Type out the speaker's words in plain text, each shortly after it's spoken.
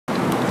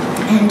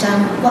And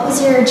what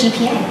was your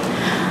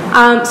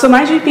GPA? So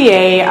my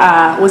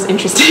GPA was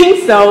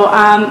interesting. So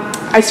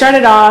I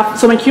started off,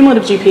 so my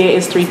cumulative GPA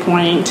is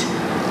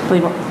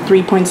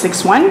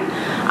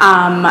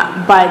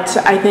 3.61. But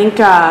I think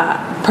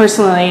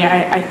personally,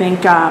 I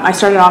think I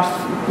started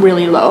off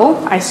really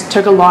low. I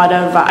took a lot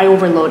of, I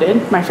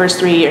overloaded my first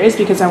 3 years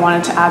because I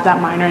wanted to add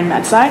that minor in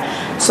med sci.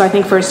 So I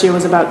think first year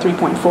was about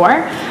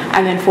 3.4,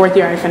 and then fourth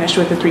year I finished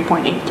with a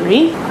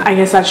 3.83. I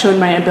guess that showed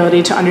my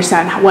ability to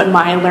understand what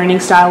my learning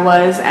style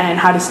was and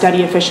how to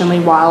study efficiently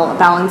while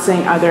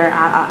balancing other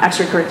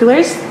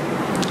extracurriculars.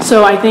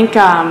 So I think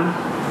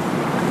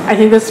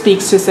this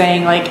speaks to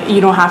saying, like,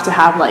 you don't have to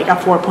have like a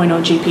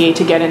 4.0 GPA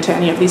to get into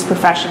any of these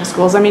professional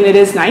schools. I mean, it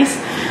is nice,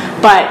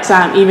 but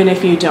even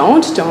if you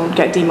don't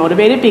get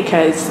demotivated,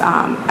 because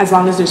as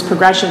long as there's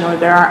progression or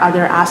there are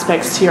other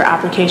aspects to your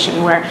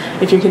application where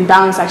if you can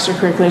balance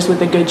extracurriculars with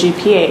a good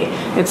GPA,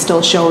 it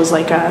still shows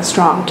like a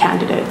strong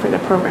candidate for the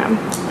program.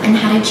 And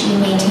how did you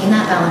maintain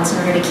that balance in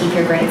order to keep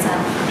your grades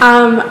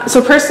up? So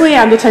personally,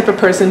 I'm the type of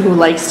person who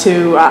likes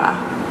to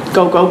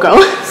go.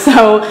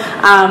 So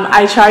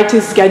I tried to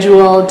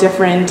schedule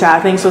different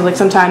things. So like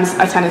sometimes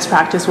a tennis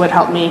practice would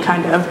help me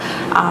kind of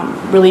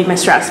relieve my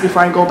stress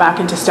before I go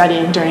back into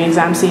studying during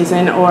exam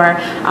season, or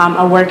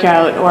a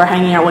workout, or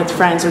hanging out with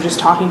friends, or just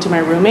talking to my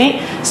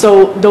roommate.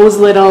 So those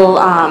little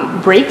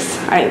breaks,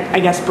 I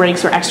guess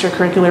breaks or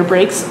extracurricular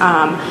breaks,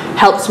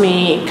 helped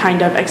me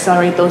kind of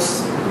accelerate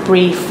those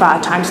brief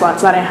time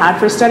slots that I had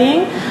for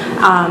studying.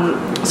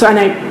 And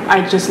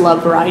I just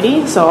love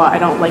variety, so I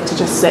don't like to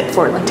just sit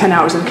for like 10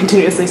 hours and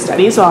continuously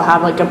study, so I'll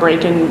have like a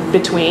break in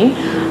between,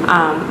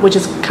 which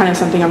is kind of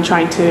something I'm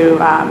trying to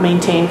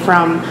maintain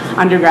from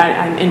undergrad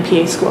and in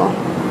PA school.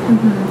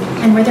 Mm-hmm.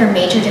 And were there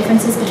major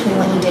differences between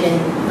what you did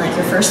in like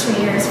your first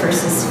 3 years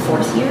versus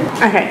fourth year?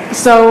 Okay,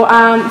 so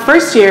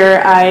first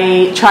year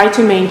I tried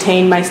to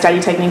maintain my study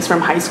techniques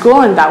from high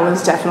school, and that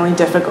was definitely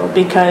difficult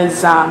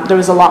because there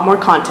was a lot more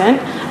content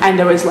and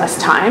there was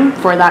less time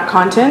for that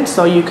content,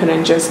 so you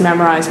couldn't just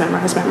memorize.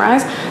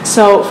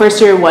 So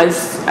first year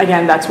was,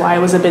 again, that's why it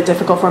was a bit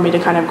difficult for me to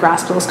kind of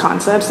grasp those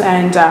concepts,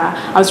 and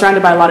I was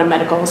surrounded by a lot of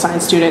medical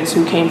science students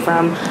who came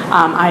from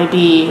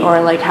IB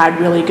or like had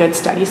really good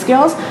study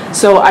skills,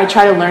 so I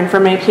try to learn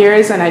from my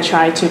peers, and I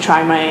try to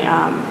try my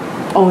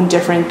own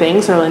different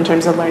things, or in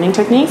terms of learning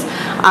techniques.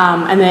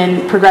 And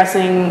then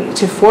progressing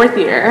to fourth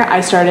year,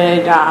 I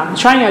started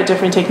trying out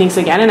different techniques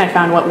again, and I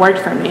found what worked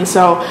for me.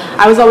 So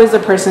I was always the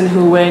person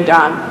who would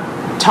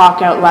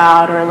talk out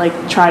loud, or like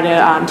try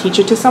to teach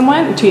it to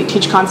someone, to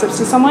teach concepts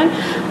to someone.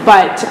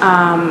 But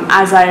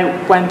as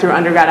I went through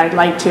undergrad, I'd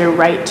like to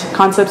write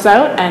concepts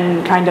out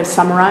and kind of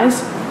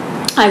summarize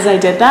as I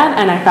did that,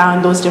 and I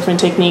found those different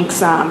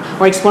techniques,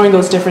 or exploring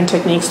those different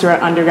techniques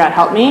throughout undergrad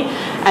helped me,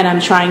 and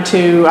I'm trying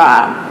to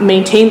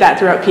maintain that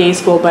throughout PA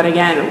school. But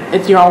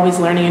again, you're always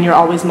learning and you're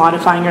always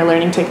modifying your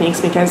learning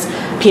techniques, because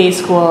PA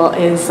school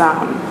is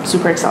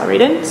super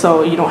accelerated,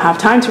 so you don't have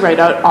time to write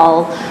out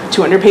all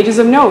 200 pages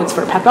of notes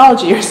for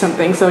pathology or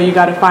something, so you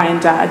got to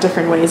find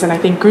different ways, and I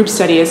think group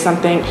study is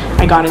something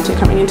I got into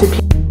coming into PA.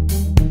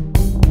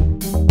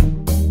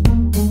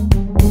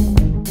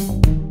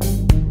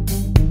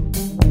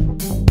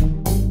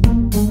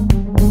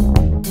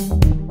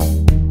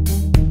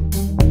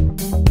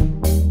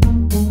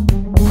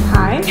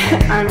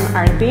 I'm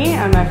Aurthi.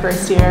 I'm a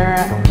first year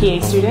PA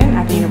student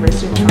at the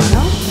University of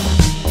Toronto.